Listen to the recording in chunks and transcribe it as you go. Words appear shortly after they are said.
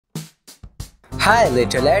Hi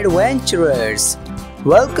little adventurers!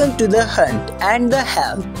 Welcome to the Hunt and the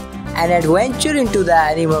Help, an adventure into the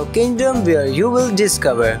animal kingdom where you will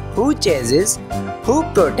discover who chases, who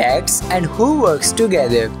protects and who works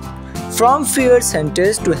together. From fierce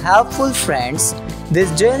hunters to helpful friends, this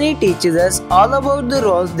journey teaches us all about the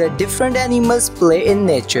roles that different animals play in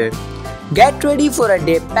nature. Get ready for a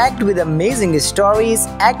day packed with amazing stories,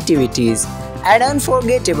 activities and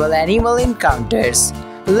unforgettable animal encounters.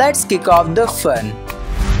 Let's kick off the fun.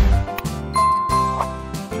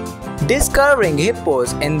 Discovering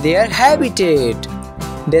hippos in their habitat.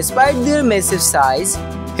 Despite their massive size,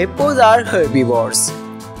 hippos are herbivores.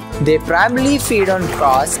 They primarily feed on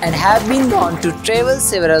grass and have been known to travel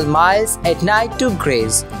several miles at night to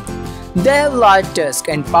graze. They have large tusks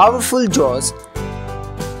and powerful jaws.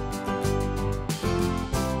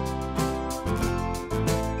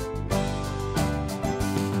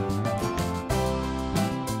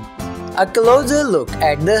 A closer look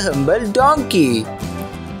at the humble donkey.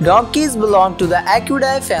 Donkeys belong to the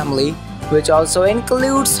Equidae family, which also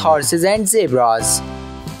includes horses and zebras.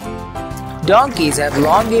 Donkeys have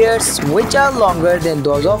long ears, which are longer than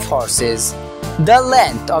those of horses. The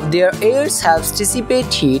length of their ears helps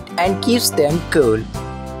dissipate heat and keeps them cool.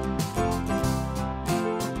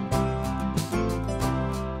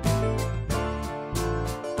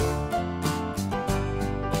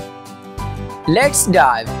 Let's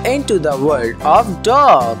dive into the world of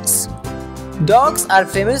dogs. Dogs are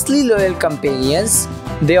famously loyal companions.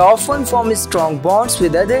 They often form strong bonds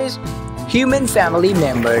with other human family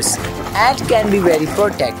members and can be very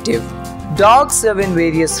protective. Dogs serve in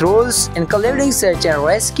various roles, including search and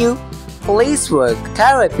rescue, police work,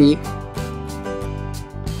 therapy,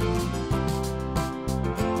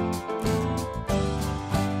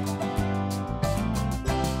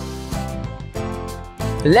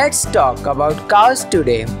 Let's talk about cows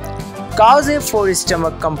today. Cows have 4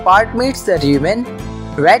 stomach compartments: the rumen,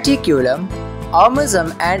 reticulum,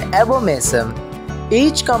 omasum and abomasum.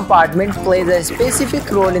 Each compartment plays a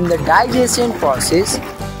specific role in the digestion process.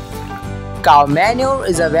 Cow manure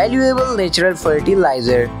is a valuable natural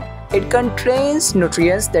fertilizer. It contains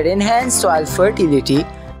nutrients that enhance soil fertility.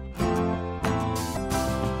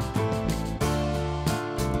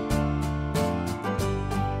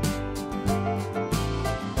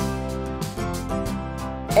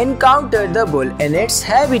 Encounter the bull in its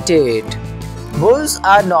habitat. Bulls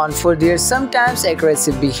are known for their sometimes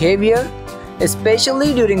aggressive behavior,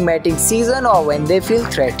 especially during mating season or when they feel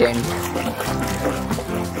threatened.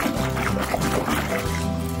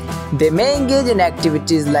 They may engage in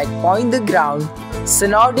activities like pawing the ground,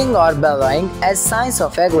 snorting or bellowing as signs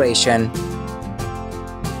of aggression.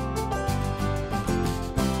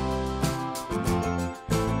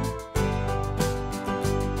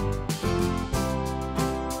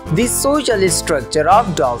 The social structure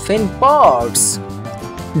of dolphin pods.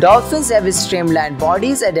 Dolphins have streamlined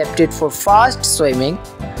bodies adapted for fast swimming.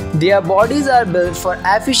 Their bodies are built for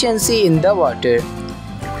efficiency in the water,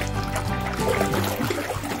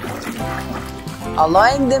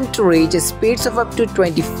 allowing them to reach speeds of up to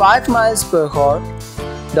 25 miles per hour.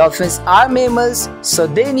 Dolphins are mammals, so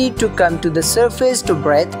they need to come to the surface to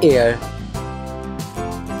breathe air.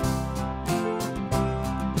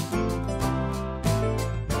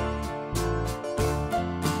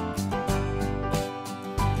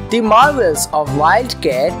 The marvels of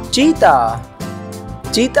wildcat cheetah.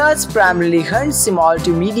 Cheetahs primarily hunt small to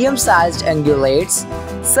medium-sized ungulates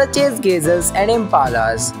such as gazelles and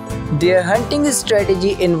impalas. Their hunting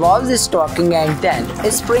strategy involves stalking and then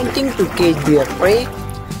sprinting to catch their prey.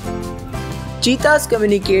 Cheetahs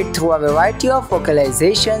communicate through a variety of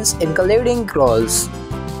vocalizations, including growls.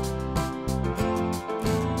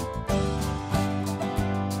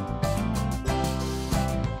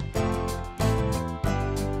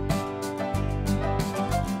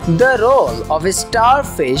 The role of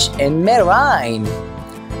starfish in marine.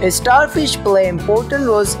 Starfish play important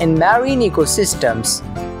roles in marine ecosystems.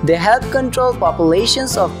 They help control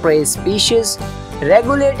populations of prey species,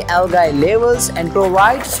 regulate algae levels, and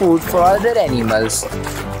provide food for other animals.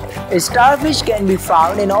 Starfish can be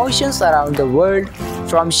found in oceans around the world,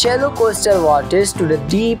 from shallow coastal waters to the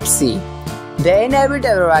deep sea. They inhabit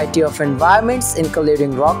a variety of environments,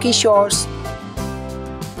 including rocky shores,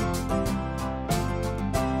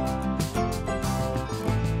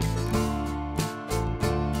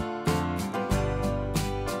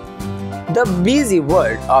 the busy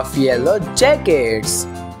world of yellow jackets.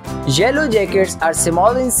 Yellow jackets are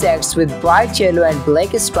small insects with bright yellow and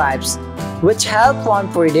black stripes, which help warn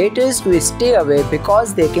predators to stay away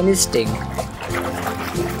because they can sting.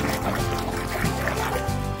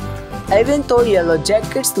 Even though yellow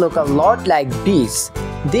jackets look a lot like bees,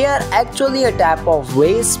 they are actually a type of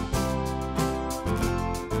wasp.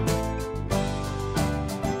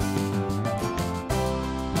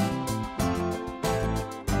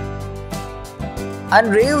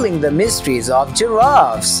 Unrailing the mysteries of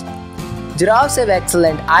giraffes. Giraffes have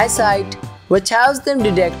excellent eyesight, which helps them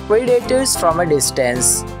detect predators from a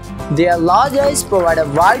distance. Their large eyes provide a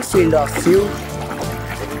wide field of view,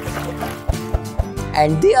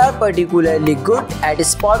 and they are particularly good at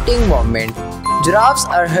spotting movement. Giraffes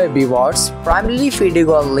are herbivores, primarily feeding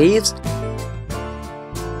on leaves.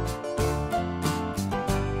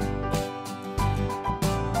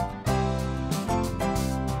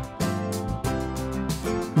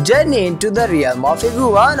 Journey into the realm of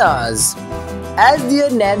iguanas. As their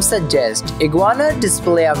name suggests, iguanas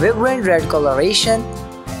display a vibrant red coloration,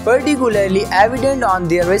 particularly evident on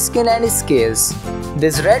their skin and scales.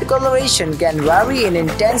 This red coloration can vary in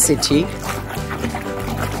intensity,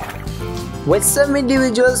 with some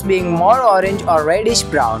individuals being more orange or reddish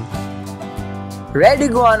brown. Red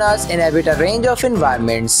iguanas inhabit a range of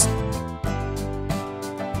environments.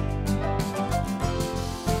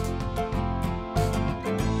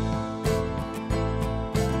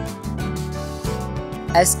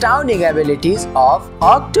 Astounding abilities of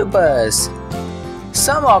octopus.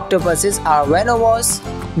 Some octopuses are venomous.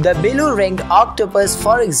 The blue-ringed octopus,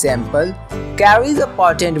 for example, carries a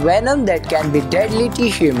potent venom that can be deadly to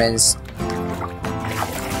humans.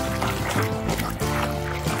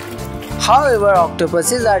 However,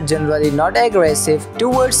 octopuses are generally not aggressive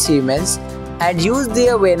towards humans and use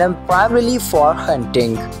their venom primarily for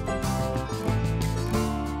hunting.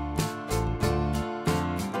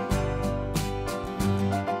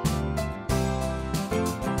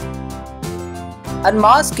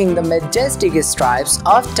 Unmasking the majestic stripes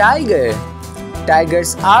of tiger.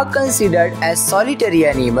 Tigers are considered as solitary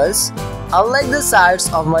animals, unlike the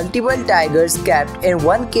sights of multiple tigers kept in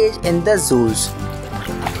one cage in the zoos.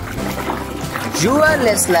 You are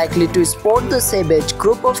less likely to spot the savage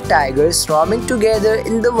group of tigers roaming together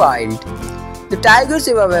in the wild. The tigers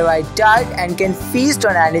have a wide diet and can feast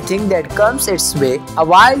on anything that comes its way: a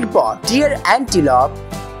wild boar, deer, antelope,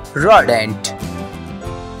 rodent.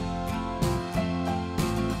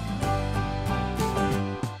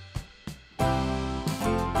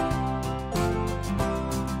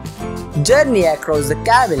 Journey across the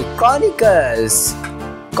camel chronicles.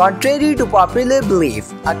 Contrary to popular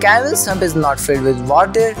belief, a camel's hump is not filled with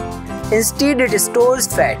water. Instead, it stores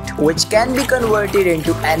fat, which can be converted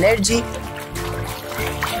into energy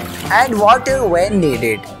and water when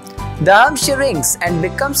needed. The hump shrinks and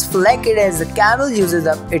becomes flaccid as the camel uses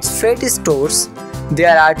up its fat stores.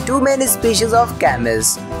 There are two main species of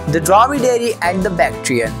camels, the dromedary and the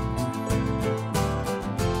Bactrian.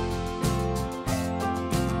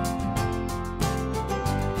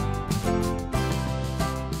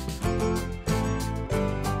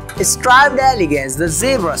 Striped elegance, the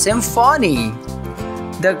zebra symphony.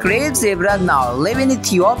 The great zebras now live in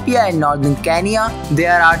Ethiopia and northern Kenya.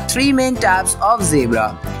 There are three main types of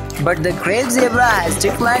zebra, but the great zebra has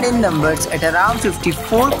declined in numbers at around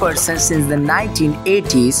 54% since the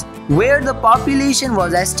 1980s, where the population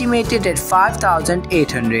was estimated at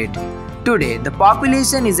 5,800. Today, the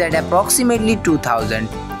population is at approximately 2,000.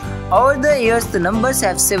 Over the years, the numbers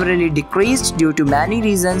have severely decreased due to many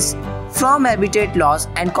reasons, from habitat loss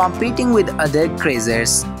and competing with other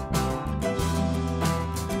grazers.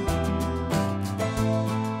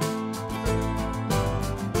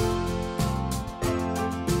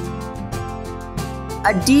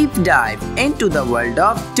 A deep dive into the world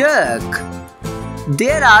of duck.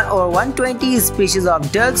 There are over 120 species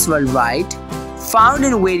of ducks worldwide, found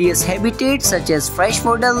in various habitats such as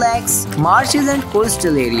freshwater lakes, marshes and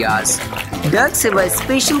coastal areas. Ducks have a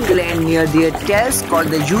special gland near their tails called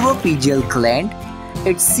the uropygial gland.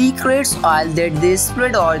 It secretes oil that they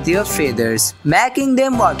spread over their feathers, making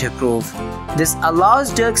them waterproof. This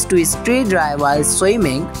allows ducks to stay dry while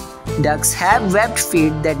swimming. Ducks have webbed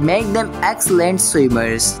feet that make them excellent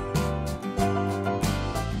swimmers.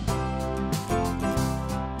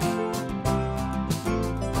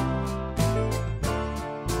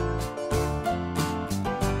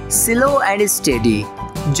 Slow and steady.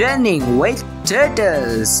 Journeying with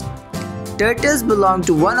turtles. Turtles belong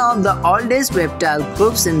to one of the oldest reptile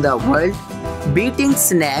groups in the world, beating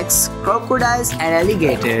snakes, crocodiles and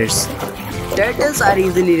alligators. Turtles are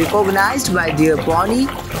easily recognized by their bony,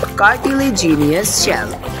 cartilaginous shell.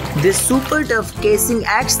 This super tough casing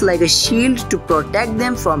acts like a shield to protect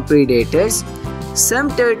them from predators.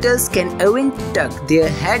 Some turtles can even tuck their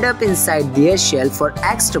head up inside their shell for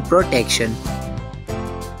extra protection.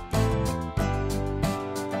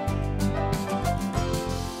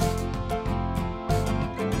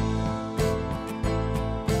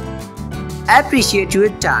 appreciate your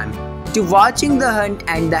time to watching the hunt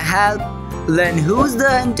and the help. Learn who's the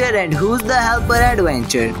hunter and who's the helper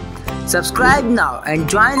adventure. Subscribe now and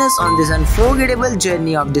join us on this unforgettable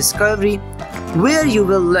journey of discovery where you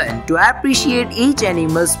will learn to appreciate each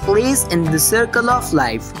animal's place in the circle of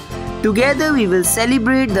life. Together we will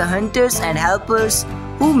celebrate the hunters and helpers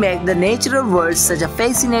who make the natural world such a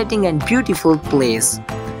fascinating and beautiful place.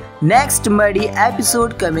 Next muddy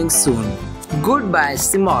episode coming soon. Goodbye,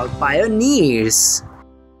 small pioneers.